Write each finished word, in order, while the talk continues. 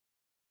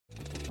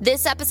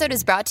This episode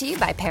is brought to you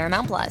by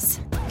Paramount Plus.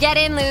 Get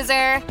in,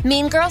 loser!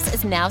 Mean Girls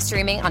is now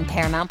streaming on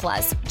Paramount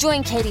Plus.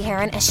 Join Katie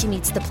Heron as she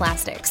meets the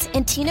plastics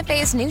in Tina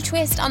Fey's new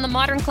twist on the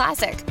modern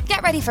classic.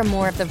 Get ready for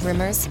more of the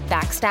rumors,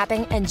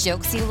 backstabbing, and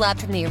jokes you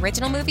loved from the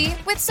original movie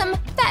with some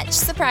fetch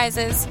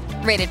surprises.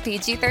 Rated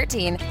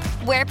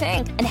PG-13. Wear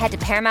pink and head to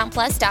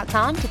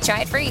ParamountPlus.com to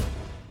try it free.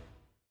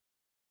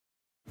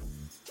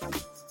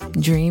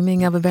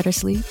 Dreaming of a better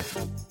sleep?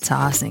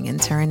 Tossing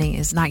and turning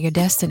is not your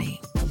destiny.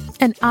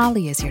 And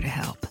Ollie is here to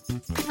help.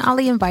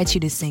 Ollie invites you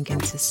to sink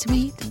into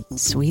sweet,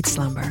 sweet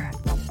slumber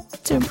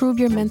to improve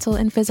your mental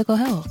and physical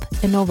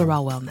health and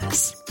overall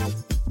wellness.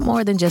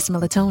 More than just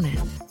melatonin,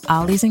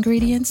 Ollie's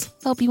ingredients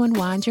help you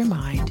unwind your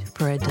mind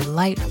for a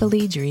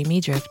delightfully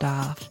dreamy drift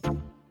off.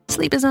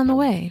 Sleep is on the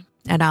way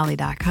at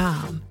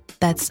Ollie.com.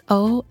 That's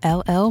OLLY.com.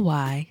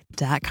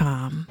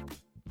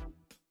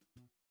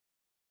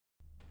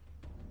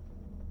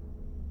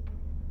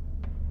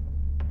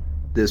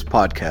 This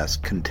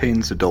podcast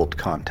contains adult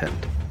content.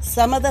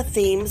 Some of the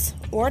themes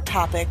or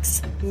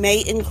topics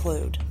may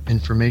include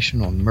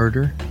information on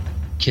murder,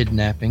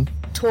 kidnapping,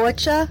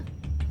 torture,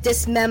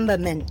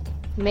 dismemberment,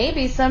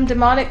 maybe some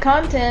demonic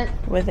content,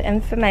 with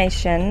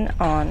information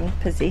on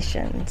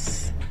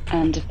possessions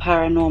and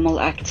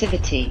paranormal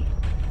activity.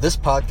 This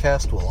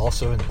podcast will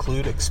also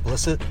include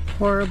explicit,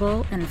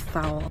 horrible, and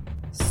foul,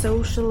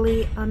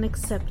 socially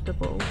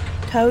unacceptable,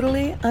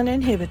 totally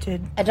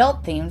uninhibited,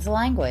 adult themes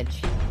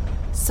language.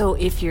 So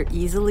if you're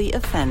easily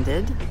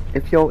offended,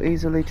 if you're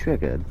easily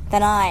triggered,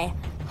 then I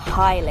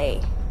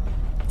highly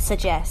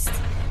suggest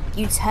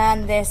you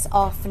turn this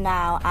off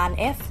now, and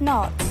if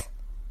not,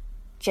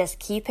 just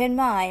keep in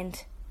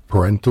mind,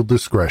 parental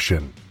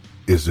discretion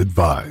is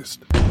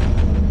advised.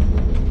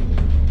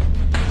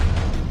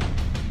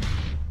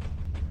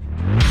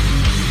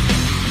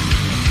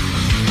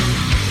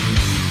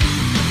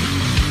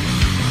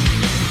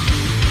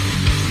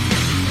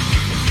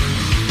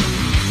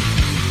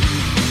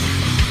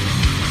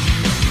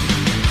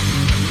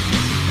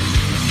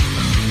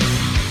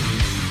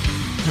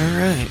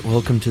 Alright,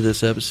 welcome to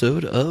this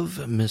episode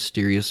of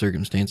Mysterious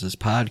Circumstances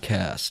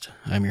Podcast.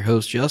 I'm your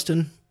host,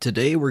 Justin.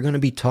 Today we're going to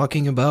be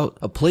talking about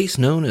a place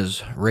known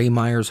as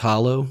Reymeyer's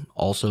Hollow,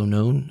 also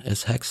known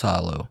as Hex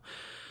Hollow.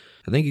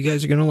 I think you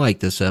guys are going to like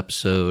this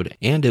episode,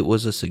 and it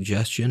was a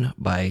suggestion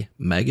by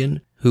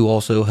Megan, who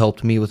also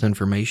helped me with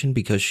information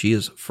because she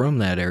is from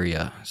that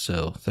area.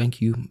 So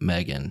thank you,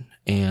 Megan.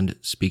 And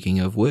speaking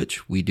of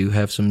which, we do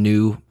have some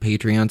new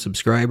Patreon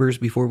subscribers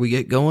before we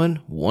get going,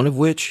 one of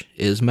which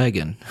is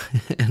Megan.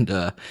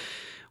 And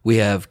we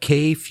have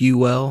K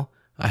Fuel.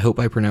 I hope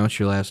I pronounced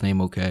your last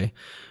name okay.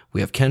 We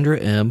have Kendra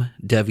M,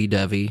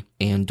 Devi,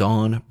 and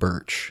Dawn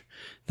Birch.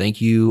 Thank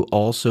you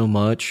all so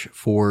much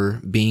for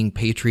being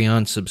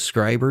Patreon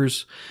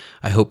subscribers.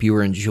 I hope you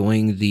are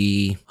enjoying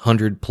the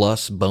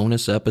 100+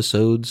 bonus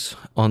episodes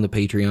on the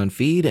Patreon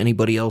feed.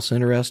 Anybody else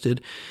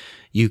interested?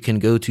 You can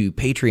go to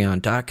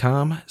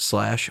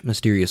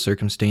patreon.com/mysterious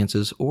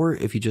circumstances, or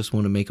if you just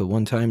want to make a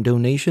one-time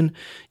donation,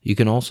 you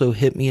can also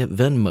hit me at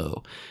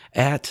Venmo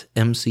at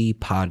MC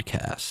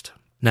Podcast.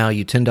 Now,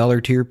 you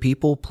 $10 tier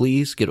people,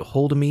 please get a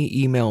hold of me,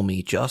 email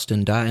me,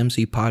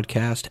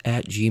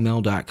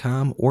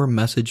 justin.mcpodcast@gmail.com, or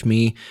message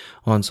me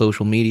on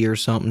social media or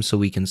something so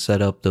we can set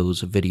up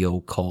those video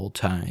call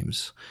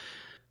times.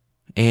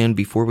 And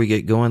before we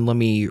get going, let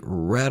me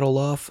rattle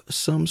off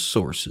some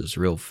sources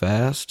real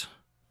fast.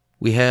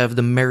 We have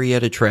the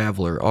Marietta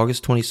Traveler,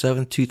 August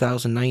 27th,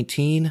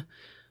 2019.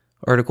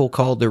 Article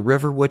called The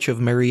River Witch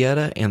of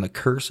Marietta and the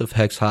Curse of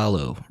Hex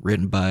Hollow,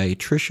 written by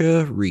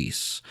Tricia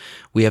Reese.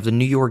 We have the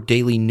New York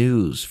Daily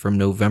News from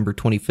November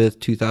 25th,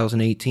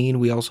 2018.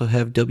 We also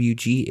have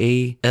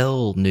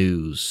WGAL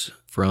News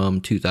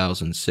from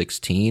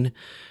 2016.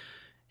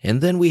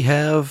 And then we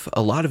have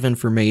a lot of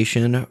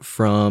information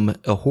from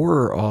a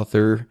horror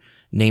author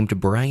named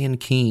Brian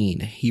Keene.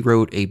 He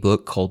wrote a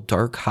book called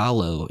Dark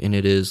Hollow, and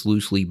it is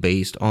loosely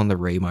based on the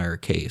Reymeyer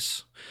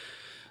case.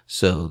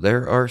 So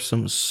there are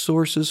some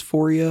sources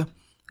for you,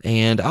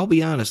 and I'll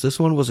be honest, this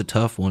one was a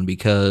tough one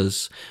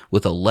because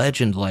with a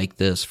legend like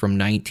this from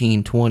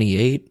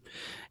 1928,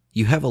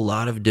 you have a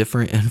lot of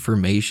different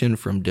information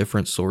from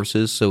different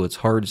sources, so it's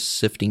hard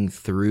sifting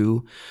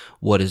through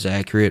what is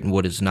accurate and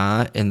what is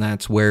not, and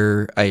that's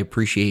where I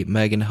appreciate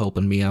Megan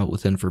helping me out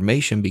with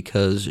information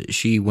because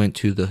she went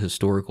to the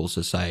Historical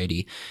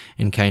Society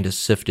and kind of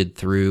sifted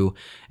through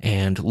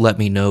and let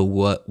me know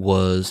what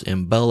was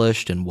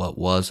embellished and what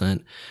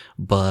wasn't.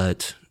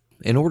 But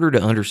in order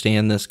to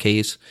understand this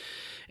case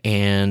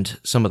and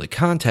some of the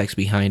context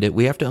behind it,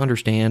 we have to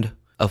understand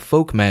a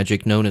folk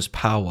magic known as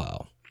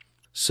powwow.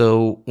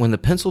 So when the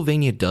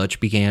Pennsylvania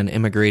Dutch began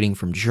immigrating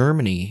from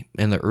Germany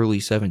in the early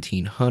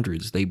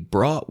 1700s, they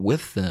brought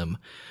with them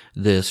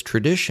this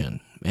tradition,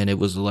 and it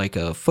was like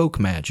a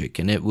folk magic,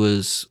 and it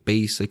was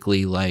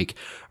basically like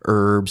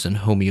herbs and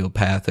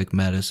homeopathic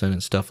medicine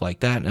and stuff like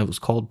that, and it was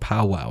called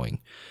powwowing.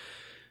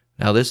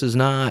 Now, this is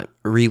not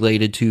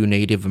related to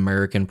Native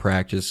American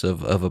practice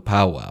of a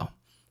powwow.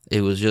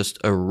 It was just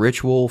a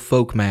ritual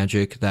folk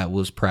magic that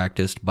was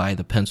practiced by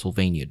the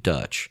Pennsylvania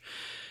Dutch.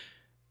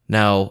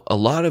 Now, a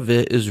lot of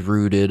it is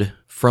rooted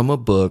from a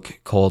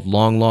book called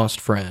Long Lost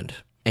Friend,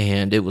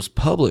 and it was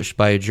published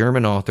by a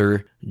German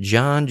author,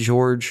 John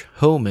George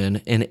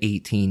Hohmann, in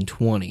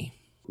 1820.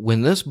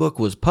 When this book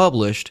was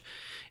published,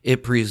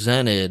 it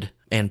presented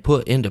and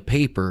put into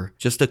paper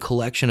just a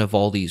collection of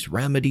all these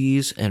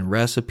remedies and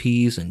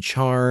recipes and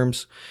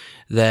charms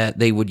that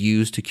they would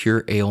use to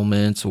cure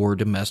ailments or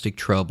domestic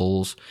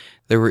troubles.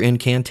 There were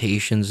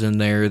incantations in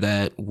there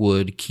that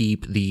would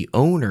keep the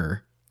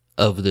owner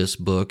of this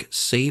book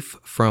safe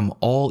from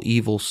all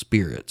evil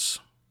spirits.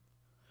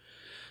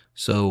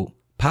 So,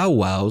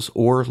 Powwows,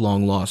 or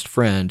Long Lost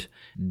Friend,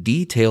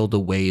 detailed the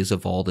ways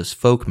of all this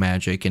folk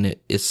magic, and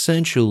it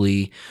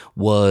essentially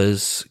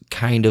was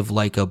kind of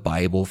like a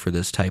Bible for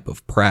this type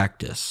of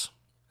practice.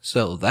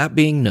 So, that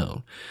being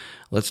known,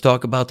 let's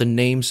talk about the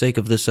namesake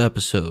of this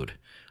episode,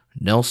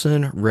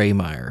 Nelson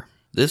Reymeyer.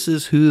 This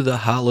is who the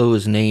hollow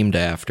is named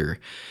after.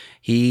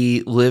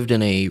 He lived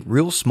in a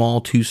real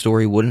small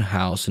 2-story wooden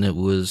house, and it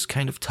was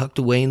kind of tucked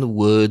away in the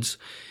woods,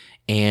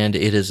 and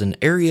it is an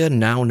area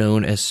now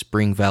known as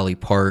Spring Valley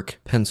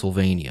Park,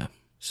 Pennsylvania.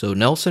 So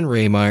Nelson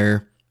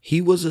Reymeyer, he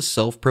was a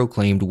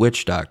self-proclaimed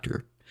witch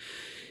doctor.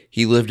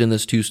 He lived in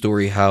this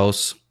 2-story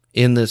house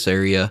in this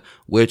area,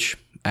 which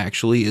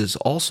actually is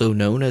also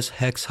known as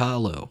Hex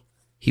Hollow.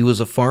 He was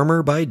a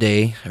farmer by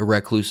day, a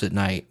recluse at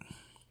night,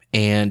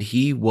 and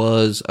he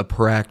was a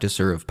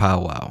practicer of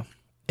powwow.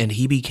 And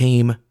he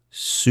became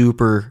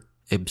super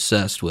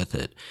obsessed with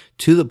it,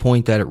 to the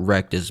point that it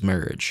wrecked his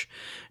marriage.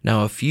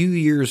 Now, a few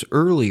years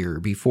earlier,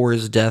 before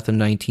his death in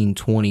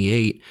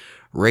 1928,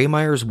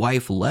 Reymeyer's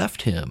wife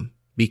left him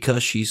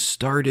because she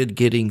started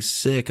getting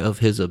sick of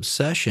his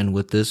obsession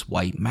with this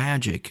white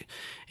magic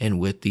and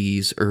with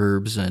these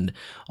herbs and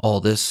all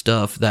this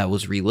stuff that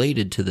was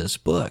related to this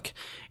book.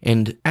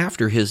 And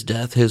after his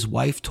death, his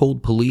wife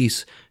told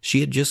police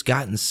she had just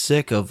gotten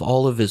sick of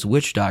all of his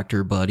witch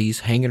doctor buddies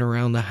hanging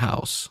around the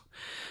house.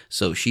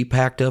 So she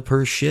packed up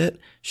her shit,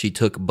 she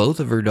took both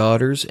of her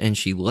daughters, and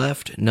she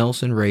left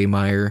Nelson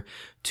Reymeyer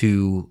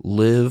to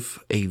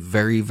live a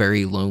very,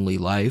 very lonely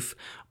life.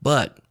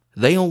 But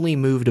they only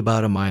moved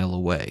about a mile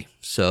away.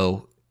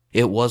 So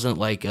it wasn't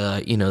like,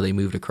 they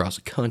moved across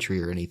the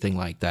country or anything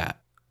like that.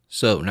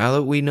 So now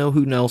that we know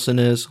who Nelson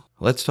is,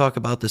 let's talk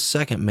about the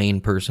second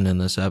main person in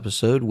this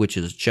episode, which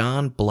is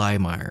John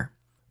Blymeyer.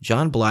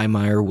 John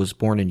Blymeyer was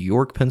born in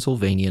York,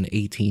 Pennsylvania in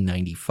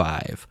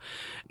 1895.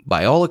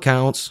 By all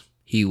accounts,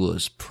 he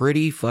was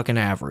pretty fucking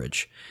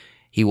average.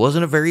 He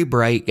wasn't a very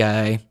bright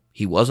guy.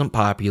 He wasn't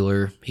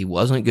popular. He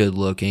wasn't good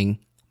looking.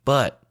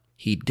 But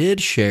he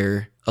did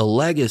share a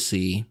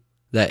legacy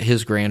that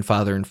his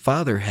grandfather and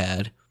father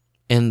had,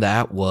 and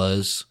that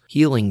was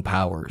healing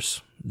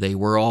powers. They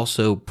were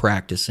also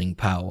practicing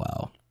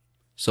powwow.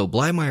 So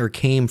Blymeyer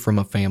came from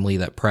a family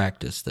that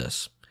practiced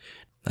this.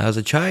 As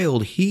a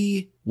child,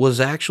 he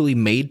was actually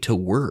made to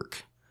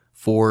work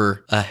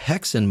for a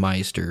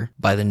Hexenmeister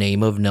by the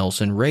name of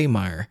Nelson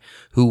Reymeyer,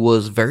 who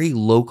was very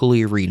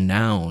locally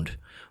renowned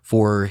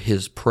for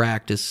his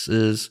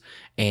practices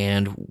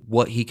and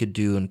what he could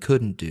do and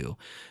couldn't do.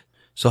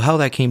 So how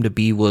that came to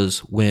be was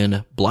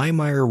when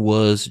Blymeyer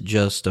was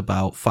just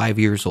about 5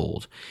 years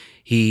old,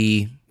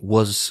 he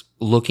was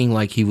looking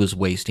like he was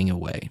wasting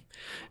away.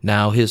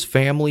 Now, his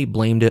family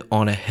blamed it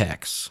on a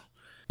hex.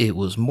 It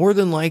was more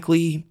than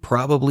likely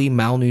probably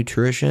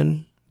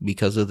malnutrition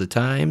because of the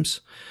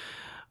times,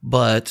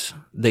 but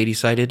they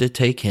decided to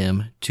take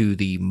him to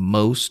the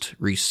most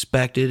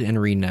respected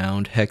and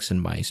renowned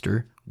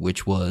Hexenmeister,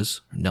 which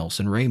was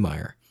Nelson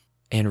Reymeyer.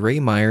 And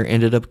Reymeyer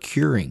ended up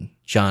curing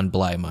John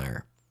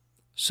Blymeyer.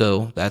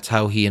 So that's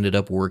how he ended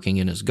up working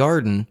in his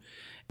garden,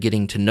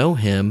 getting to know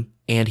him,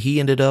 and he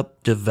ended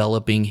up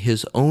developing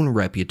his own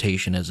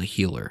reputation as a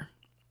healer.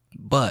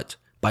 But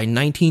by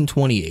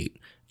 1928,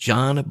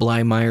 John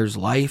Blymeyer's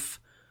life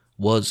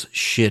was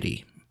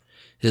shitty.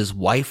 His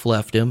wife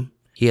left him.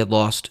 He had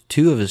lost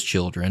 2 of his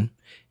children.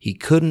 He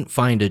couldn't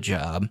find a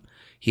job.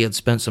 He had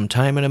spent some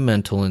time in a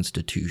mental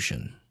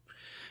institution.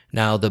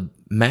 Now, the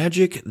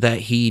magic that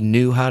he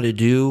knew how to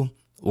do,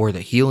 or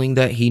the healing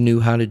that he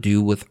knew how to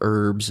do with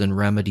herbs and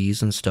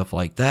remedies and stuff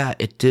like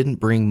that, it didn't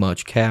bring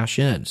much cash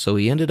in. So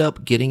he ended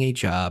up getting a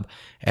job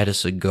at a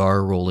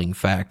cigar rolling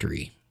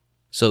factory.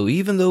 So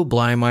even though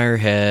Blymeyer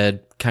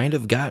had kind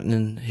of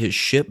gotten his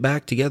shit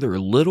back together a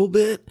little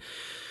bit,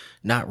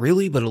 not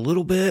really, but a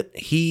little bit,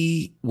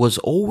 he was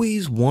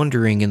always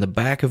wondering in the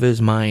back of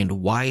his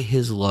mind why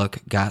his luck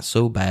got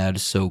so bad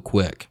so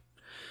quick.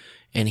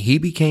 And he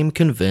became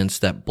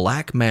convinced that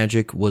black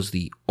magic was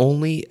the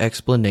only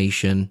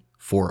explanation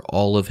for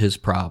all of his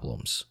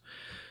problems.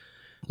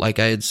 Like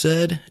I had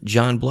said,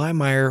 John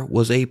Blymeyer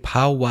was a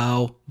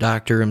powwow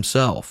doctor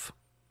himself.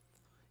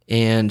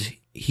 And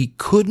he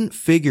couldn't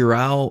figure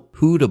out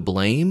who to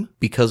blame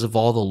because of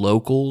all the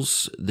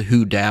locals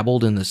who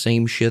dabbled in the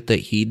same shit that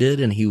he did,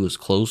 and he was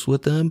close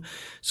with them.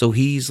 So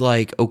he's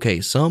like,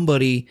 okay,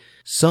 somebody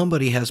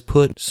has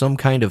put some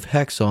kind of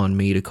hex on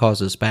me to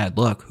cause this bad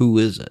luck. Who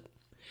is it?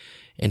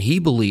 And he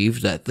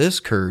believed that this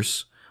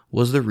curse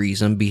was the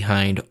reason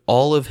behind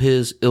all of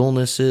his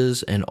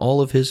illnesses and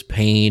all of his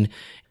pain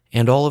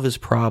and all of his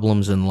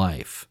problems in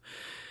life.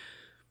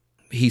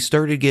 He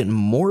started getting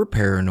more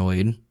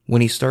paranoid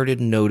when he started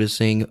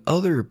noticing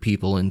other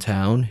people in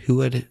town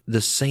who had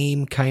the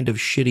same kind of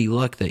shitty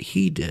luck that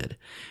he did.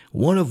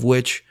 One of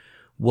which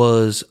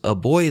was a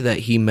boy that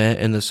he met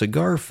in the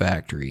cigar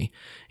factory,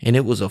 and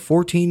it was a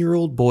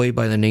 14-year-old boy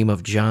by the name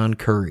of John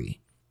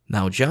Curry.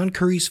 Now, John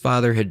Curry's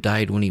father had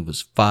died when he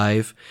was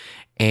 5,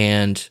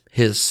 and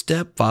his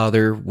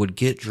stepfather would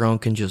get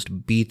drunk and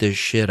just beat the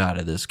shit out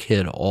of this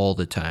kid all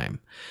the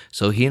time.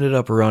 So he ended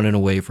up running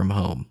away from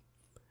home.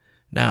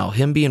 Now,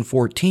 him being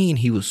 14,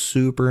 he was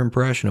super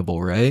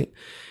impressionable, right?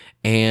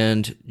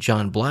 And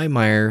John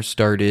Reymeyer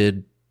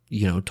started,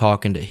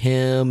 talking to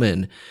him,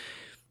 and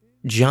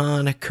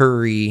John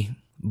Curry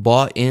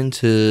bought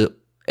into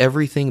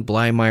everything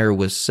Reymeyer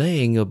was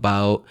saying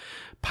about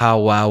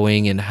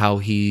powwowing and how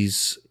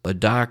he's a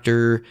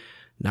doctor,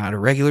 not a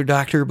regular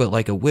doctor, but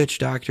like a witch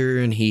doctor,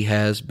 and he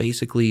has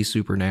basically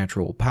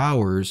supernatural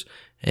powers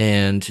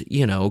and,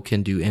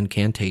 can do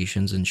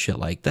incantations and shit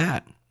like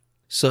that.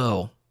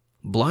 So,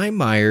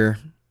 Reymeyer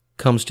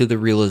comes to the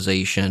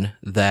realization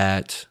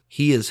that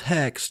he is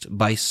hexed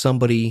by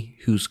somebody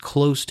who's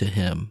close to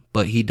him,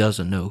 but he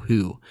doesn't know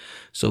who.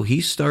 So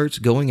he starts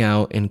going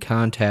out and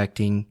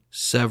contacting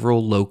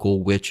several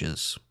local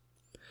witches.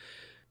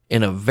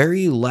 In a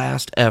very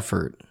last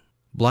effort,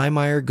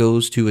 Reymeyer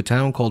goes to a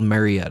town called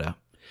Marietta,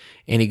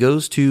 and he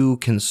goes to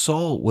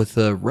consult with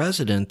a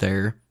resident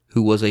there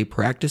who was a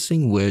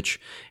practicing witch,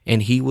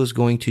 and he was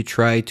going to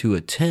try to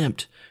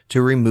attempt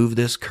to remove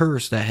this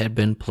curse that had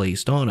been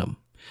placed on him.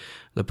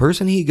 The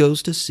person he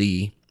goes to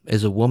see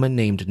is a woman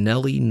named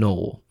Nellie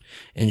Knoll,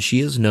 and she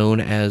is known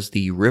as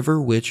the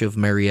River Witch of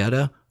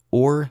Marietta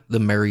or the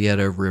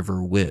Marietta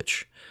River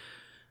Witch.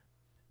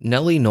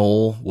 Nellie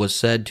Knoll was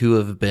said to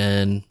have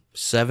been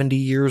 70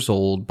 years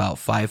old, about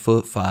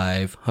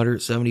 5'5",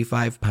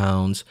 175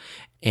 pounds,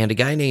 and a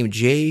guy named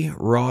J.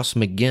 Ross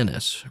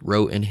McGinnis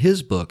wrote in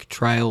his book,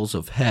 Trials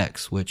of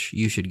Hex, which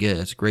you should get,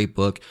 it's a great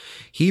book.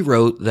 He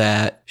wrote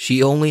that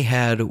she only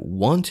had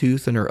one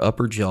tooth in her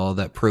upper jaw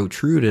that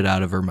protruded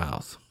out of her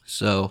mouth.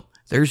 So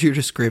there's your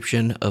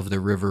description of the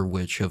River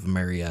Witch of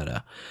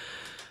Marietta.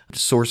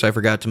 Source I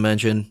forgot to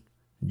mention,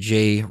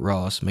 J.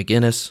 Ross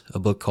McGinnis, a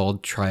book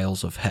called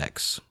Trials of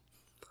Hex.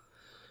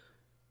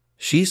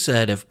 She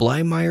said if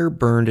Reymeyer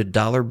burned a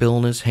dollar bill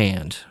in his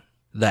hand,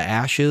 the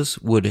ashes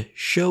would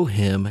show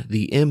him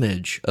the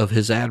image of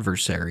his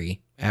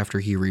adversary after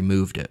he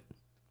removed it.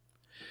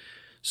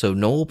 So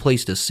Knoll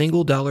placed a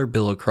single dollar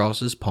bill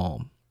across his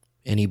palm,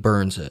 and he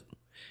burns it.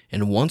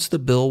 And once the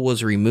bill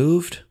was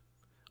removed,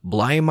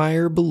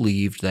 Reymeyer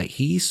believed that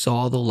he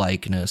saw the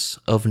likeness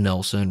of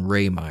Nelson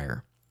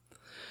Reymeyer.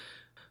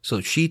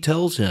 So she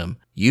tells him,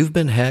 "You've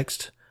been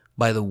hexed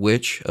by the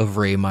witch of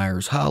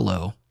Reymeyer's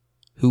Hollow,"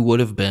 who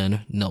would have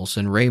been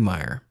Nelson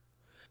Reymeyer.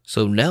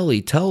 So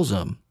Nellie tells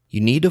him, you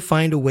need to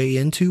find a way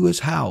into his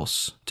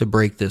house to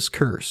break this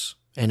curse.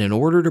 And in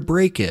order to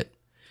break it,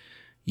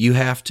 you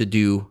have to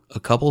do a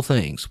couple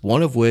things.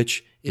 One of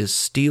which is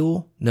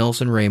steal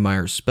Nelson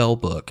Reymeyer's spell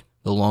book,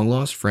 The Long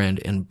Lost Friend,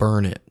 and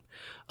burn it.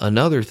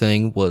 Another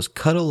thing was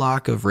cut a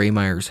lock of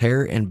Reymeyer's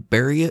hair and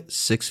bury it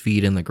 6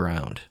 feet in the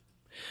ground.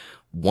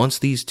 Once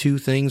these two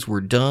things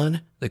were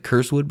done, the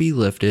curse would be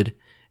lifted,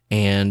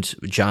 and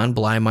John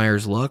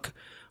Reymeyer's luck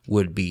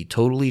would be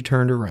totally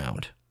turned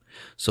around.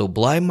 So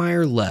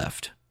Reymeyer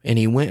left, and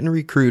he went and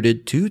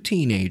recruited 2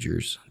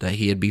 teenagers that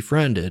he had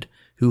befriended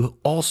who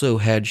also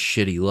had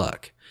shitty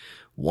luck.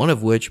 One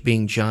of which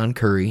being John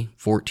Curry,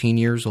 14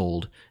 years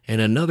old, and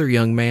another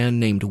young man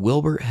named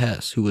Wilbert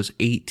Hess, who was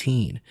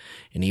 18,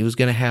 and he was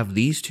going to have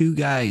these 2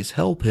 guys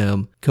help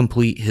him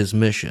complete his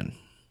mission.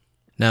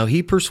 Now,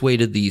 he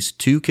persuaded these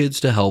 2 kids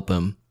to help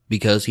him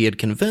because he had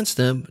convinced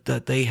them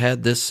that they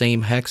had this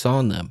same hex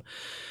on them.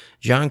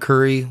 John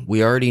Curry,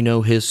 we already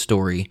know his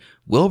story.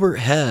 Wilbert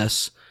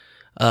Hess,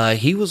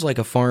 he was like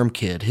a farm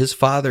kid. His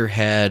father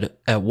had,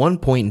 at one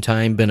point in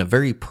time, been a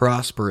very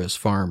prosperous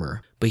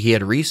farmer, but he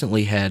had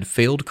recently had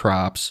failed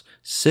crops,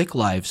 sick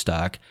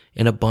livestock,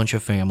 and a bunch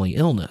of family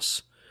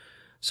illness.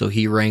 So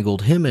he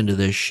wrangled him into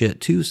this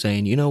shit too,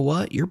 saying, you know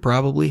what, you're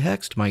probably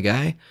hexed, my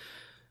guy.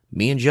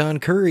 Me and John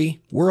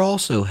Curry, we're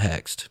also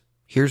hexed.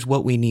 Here's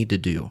what we need to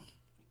do.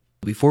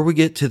 Before we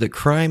get to the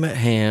crime at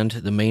hand,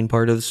 the main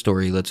part of the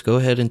story, let's go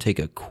ahead and take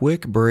a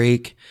quick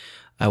break.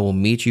 I will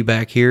meet you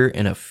back here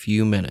in a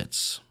few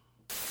minutes.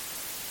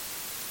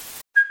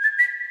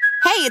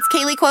 Hey, it's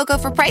Kaylee Cuoco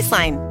for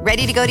Priceline.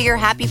 Ready to go to your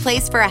happy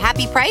place for a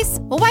happy price?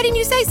 Well, why didn't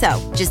you say so?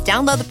 Just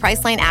download the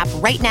Priceline app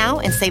right now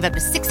and save up to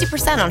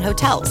 60% on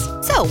hotels.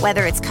 So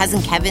whether it's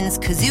Cousin Kevin's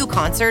Kazoo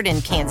Concert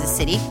in Kansas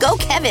City, go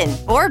Kevin,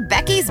 or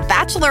Becky's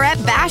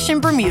Bachelorette Bash in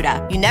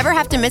Bermuda, you never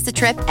have to miss a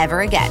trip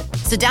ever again.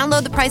 So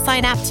download the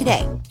Priceline app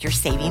today. Your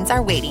savings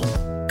are waiting.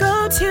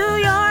 Go to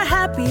your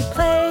happy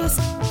place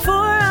for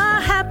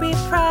a happy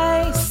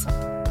price.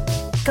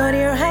 Go to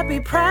your happy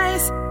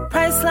price,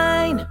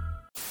 Priceline.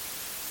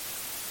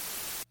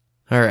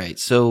 All right,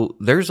 so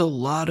there's a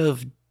lot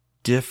of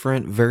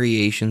different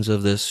variations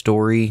of this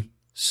story,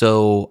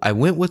 so I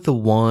went with the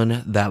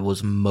one that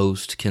was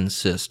most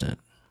consistent.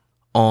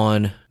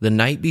 On the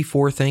night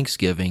before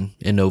Thanksgiving,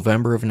 in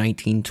November of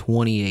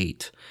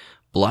 1928,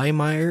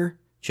 Reymeyer,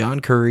 John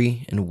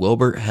Curry, and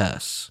Wilbert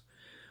Hess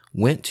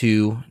went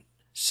to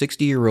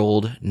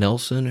 60-year-old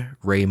Nelson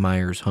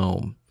Reymeyer's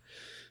home.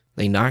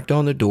 They knocked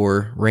on the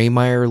door.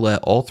 Reymeyer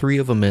let all three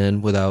of them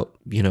in without,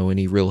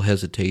 any real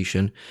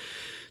hesitation.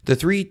 The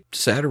three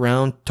sat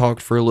around,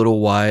 talked for a little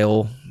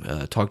while,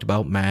 talked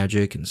about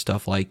magic and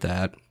stuff like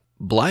that.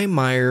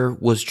 Reymeyer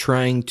was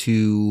trying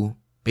to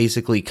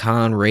basically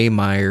con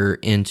Reymeyer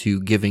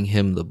into giving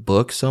him the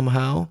book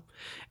somehow,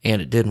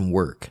 and it didn't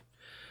work.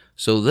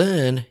 So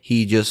then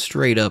he just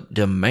straight up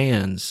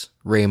demands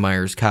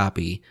Reymeyer's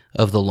copy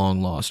of The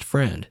Long Lost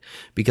Friend,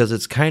 because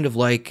it's kind of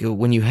like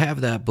when you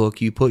have that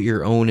book, you put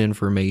your own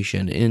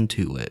information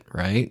into it,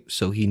 right?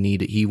 So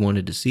he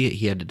wanted to see it.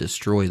 He had to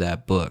destroy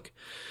that book.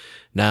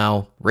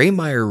 Now,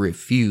 Reymeyer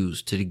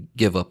refused to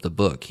give up the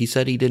book. He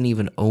said he didn't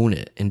even own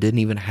it and didn't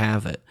even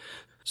have it.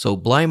 So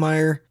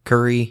Reymeyer,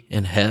 Curry,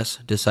 and Hess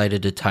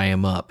decided to tie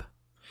him up.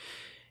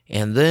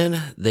 And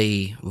then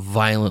they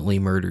violently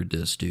murdered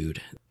this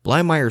dude.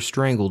 Reymeyer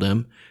strangled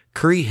him.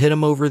 Curry hit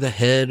him over the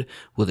head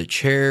with a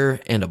chair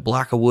and a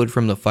block of wood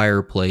from the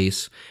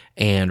fireplace,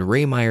 and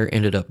Reymeyer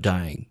ended up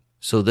dying.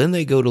 So then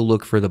they go to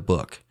look for the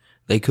book.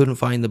 They couldn't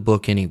find the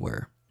book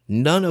anywhere.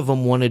 None of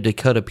them wanted to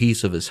cut a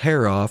piece of his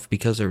hair off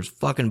because there's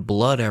fucking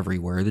blood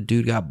everywhere. The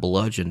dude got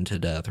bludgeoned to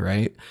death,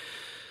 right?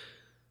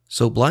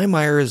 So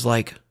Reymeyer is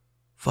like,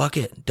 fuck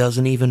it,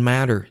 doesn't even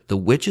matter. The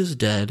witch is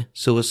dead,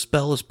 so his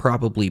spell is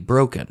probably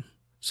broken.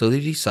 So they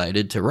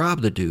decided to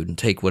rob the dude and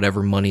take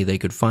whatever money they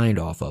could find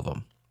off of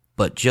him.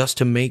 But just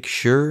to make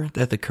sure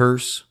that the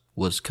curse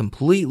was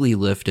completely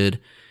lifted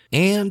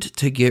and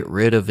to get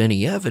rid of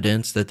any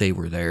evidence that they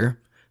were there,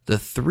 the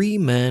three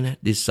men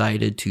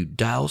decided to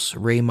douse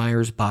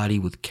Reymeyer's body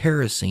with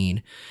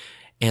kerosene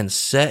and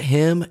set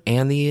him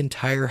and the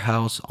entire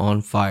house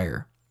on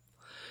fire.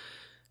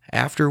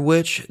 After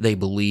which, they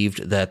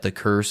believed that the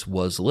curse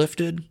was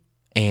lifted,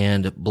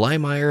 and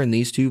Reymeyer and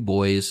these two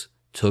boys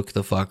took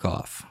the fuck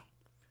off.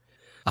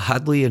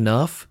 Oddly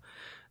enough,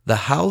 the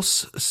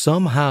house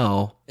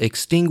somehow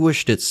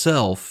extinguished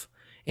itself,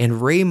 and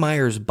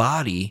Reymeyer's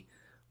body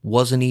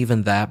wasn't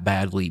even that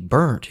badly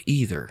burnt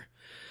either.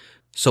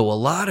 So a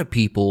lot of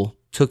people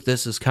took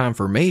this as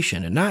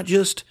confirmation, and not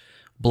just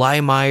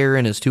Reymeyer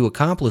and his two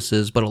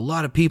accomplices, but a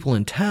lot of people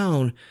in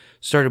town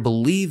started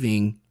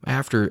believing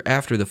after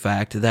the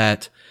fact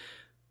that,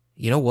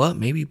 you know what,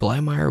 maybe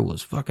Reymeyer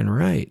was fucking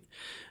right.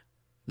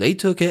 They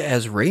took it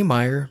as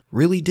Reymeyer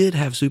really did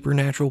have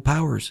supernatural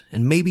powers,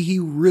 and maybe he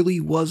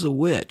really was a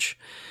witch.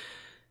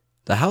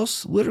 The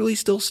house literally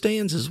still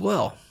stands as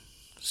well.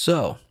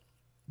 So,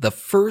 the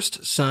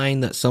first sign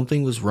that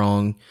something was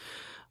wrong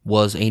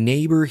was a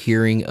neighbor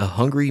hearing a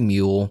hungry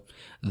mule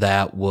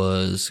that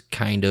was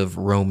kind of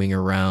roaming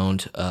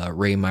around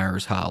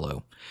Reymeyer's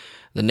hollow.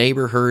 The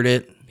neighbor heard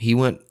it. He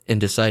went and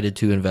decided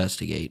to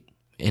investigate.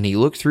 And he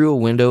looked through a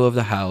window of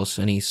the house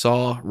and he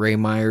saw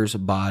Reymeyer's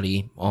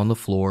body on the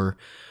floor,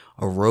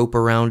 a rope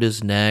around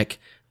his neck.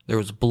 There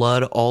was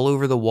blood all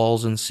over the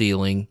walls and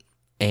ceiling,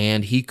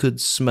 and he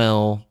could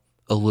smell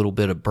a little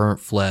bit of burnt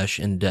flesh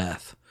and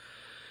death.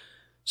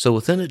 So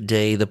within a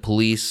day, the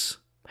police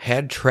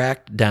had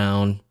tracked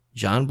down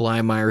John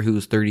Reymeyer, who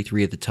was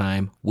 33 at the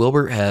time,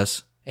 Wilbert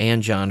Hess,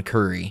 and John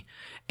Curry,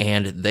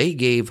 and they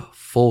gave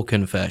full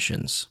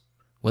confessions.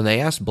 When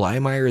they asked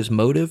Reymeyer his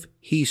motive,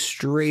 he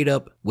straight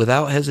up,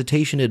 without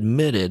hesitation,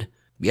 admitted,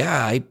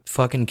 yeah, I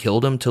fucking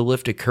killed him to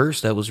lift a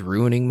curse that was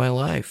ruining my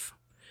life.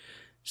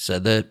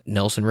 Said that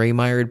Nelson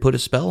Reymeyer had put a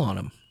spell on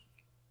him.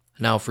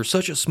 Now, for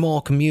such a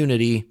small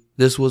community,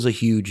 this was a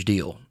huge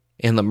deal.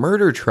 And the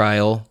murder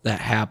trial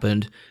that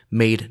happened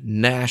made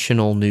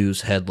national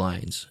news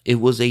headlines. It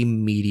was a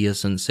media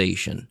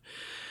sensation.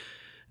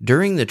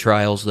 During the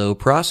trials, though,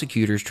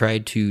 prosecutors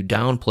tried to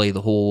downplay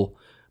the whole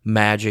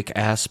magic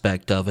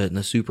aspect of it and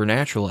the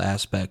supernatural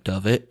aspect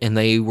of it, and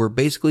they were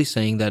basically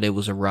saying that it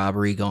was a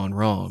robbery gone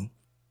wrong.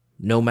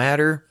 No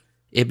matter,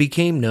 it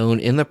became known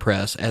in the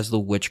press as the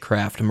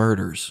witchcraft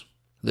murders.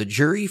 The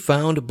jury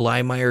found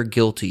Reymeyer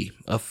guilty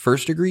of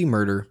first-degree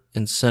murder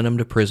and sent him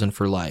to prison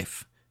for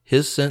life.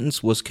 His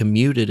sentence was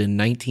commuted in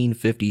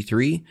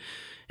 1953,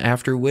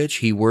 after which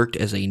he worked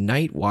as a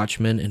night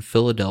watchman in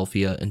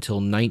Philadelphia until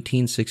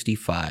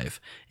 1965,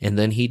 and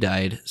then he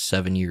died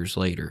 7 years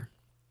later.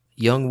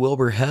 Young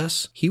Wilbur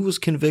Hess, he was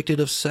convicted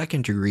of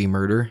second-degree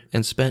murder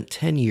and spent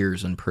 10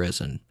 years in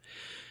prison.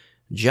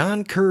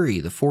 John Curry,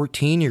 the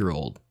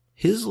 14-year-old,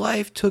 his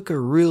life took a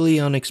really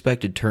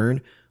unexpected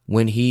turn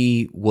when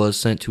he was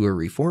sent to a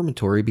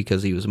reformatory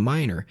because he was a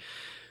minor.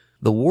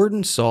 The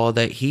warden saw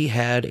that he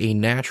had a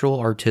natural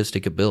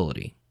artistic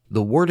ability.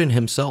 The warden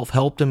himself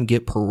helped him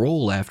get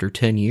parole after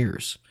 10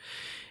 years.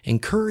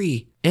 And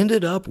Curry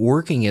ended up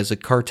working as a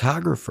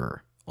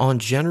cartographer on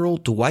General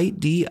Dwight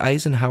D.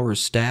 Eisenhower's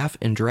staff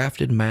and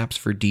drafted maps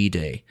for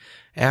D-Day.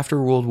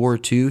 After World War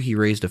II, he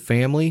raised a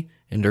family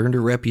and earned a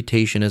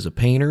reputation as a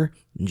painter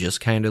and just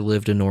kind of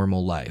lived a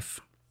normal life.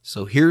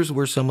 So here's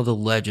where some of the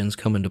legends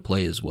come into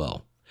play as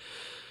well.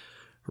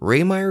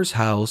 Reymeyer's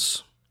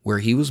house, where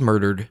he was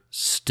murdered,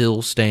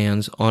 still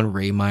stands on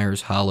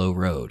Reymeyer's Hollow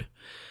Road.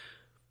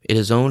 It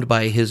is owned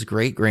by his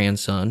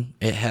great-grandson.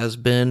 It has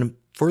been,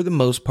 for the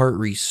most part,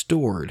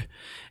 restored,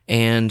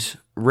 and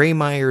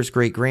Reymeyer's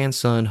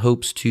great-grandson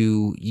hopes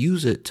to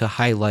use it to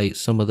highlight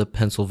some of the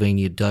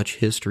Pennsylvania Dutch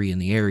history in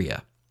the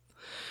area.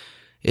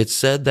 It's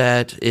said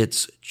that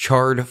its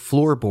charred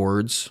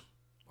floorboards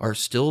are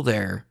still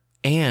there,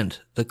 and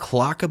the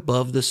clock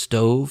above the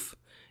stove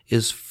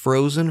is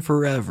frozen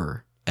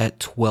forever at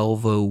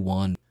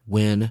 12:01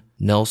 when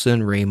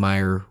Nelson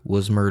Reymeyer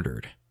was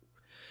murdered.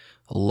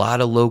 A lot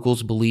of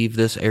locals believe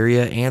this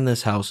area and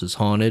this house is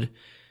haunted.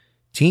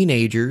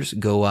 Teenagers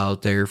go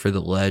out there for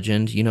the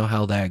legend. You know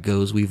how that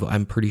goes.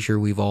 I'm pretty sure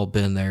we've all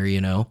been there,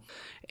 you know.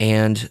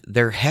 And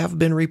there have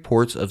been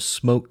reports of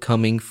smoke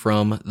coming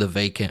from the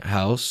vacant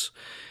house.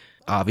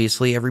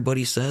 Obviously,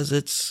 everybody says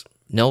it's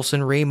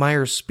Nelson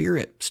Reymeyer's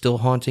spirit still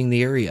haunting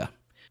the area.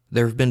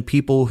 There have been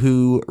people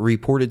who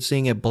reported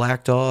seeing a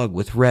black dog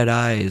with red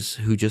eyes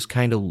who just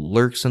kind of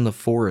lurks in the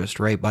forest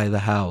right by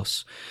the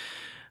house.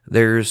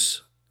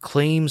 There's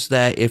claims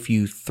that if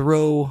you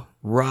throw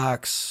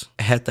rocks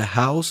at the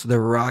house, the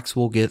rocks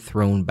will get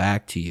thrown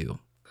back to you.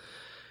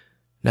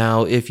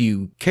 Now, if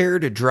you care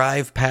to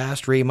drive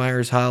past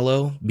Reymeyer's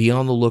Hollow, be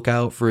on the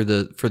lookout for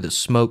the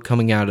smoke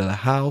coming out of the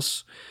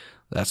house.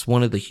 That's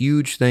one of the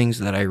huge things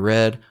that I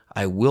read.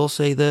 I will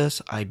say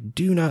this, I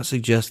do not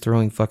suggest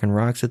throwing fucking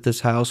rocks at this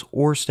house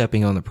or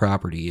stepping on the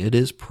property. It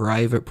is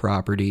private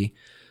property,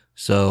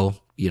 so,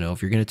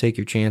 if you're going to take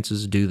your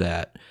chances, do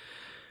that.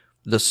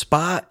 The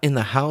spot in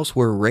the house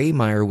where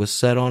Reymeyer was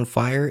set on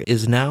fire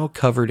is now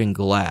covered in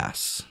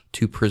glass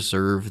to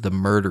preserve the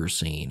murder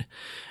scene.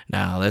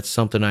 Now, that's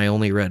something I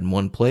only read in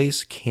one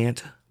place.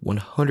 Can't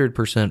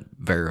 100%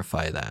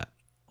 verify that.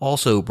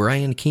 Also,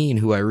 Brian Keene,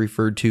 who I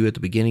referred to at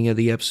the beginning of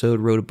the episode,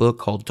 wrote a book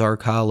called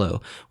Dark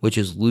Hollow, which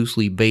is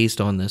loosely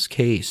based on this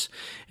case.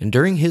 And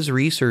during his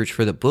research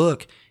for the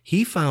book,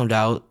 he found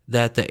out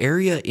that the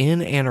area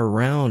in and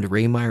around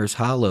Reymeyer's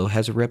Hollow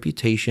has a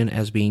reputation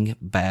as being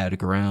bad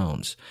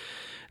grounds.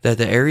 That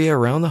the area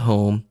around the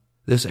home,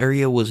 this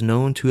area was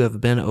known to have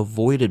been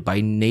avoided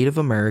by Native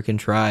American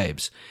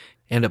tribes.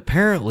 And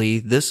apparently,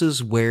 this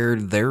is where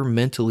their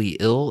mentally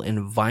ill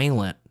and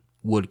violent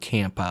would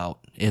camp out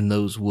in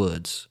those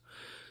woods.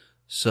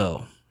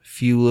 So,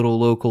 few little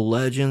local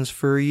legends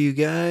for you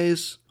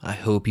guys. I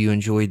hope you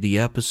enjoyed the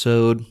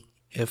episode.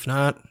 If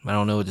not, I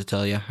don't know what to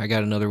tell you. I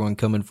got another one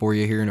coming for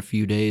you here in a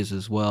few days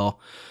as well.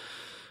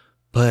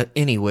 But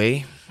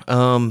anyway,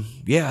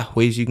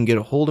 ways you can get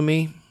a hold of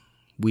me.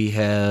 We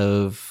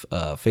have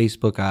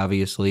Facebook,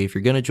 obviously. If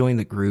you're going to join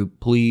the group,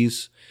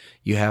 please,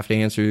 you have to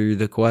answer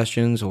the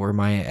questions or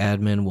my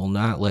admin will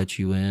not let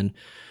you in.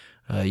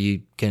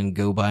 You can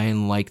go by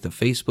and like the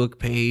Facebook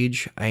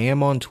page. I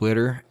am on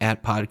Twitter,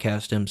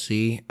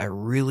 @PodcastMC. I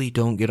really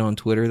don't get on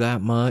Twitter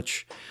that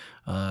much.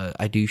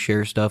 I do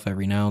share stuff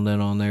every now and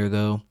then on there,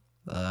 though.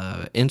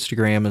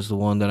 Instagram is the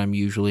one that I'm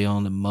usually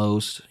on the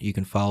most. You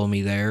can follow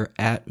me there,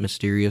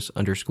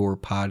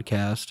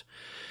 @mysterious_podcast.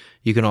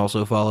 You can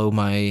also follow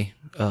my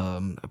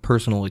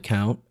personal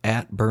account,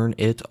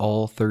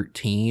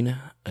 @BurnItAll13.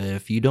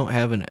 If you don't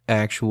have an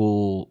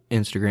actual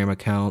Instagram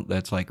account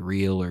that's like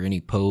real or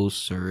any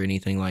posts or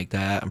anything like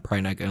that, I'm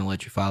probably not going to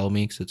let you follow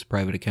me because it's a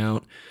private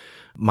account.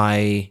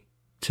 My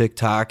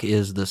TikTok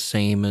is the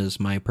same as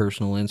my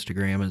personal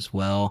Instagram as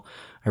well.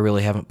 I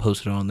really haven't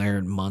posted on there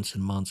in months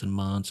and months and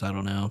months. I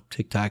don't know.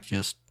 TikTok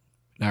just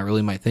not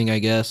really my thing, I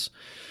guess.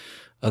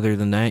 Other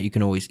than that, you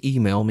can always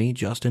email me,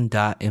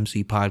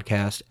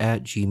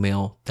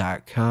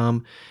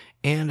 justin.mcpodcast@gmail.com.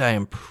 And I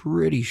am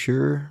pretty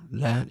sure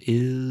that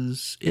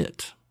is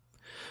it.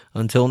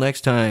 Until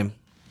next time,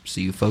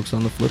 see you folks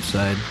on the flip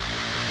side.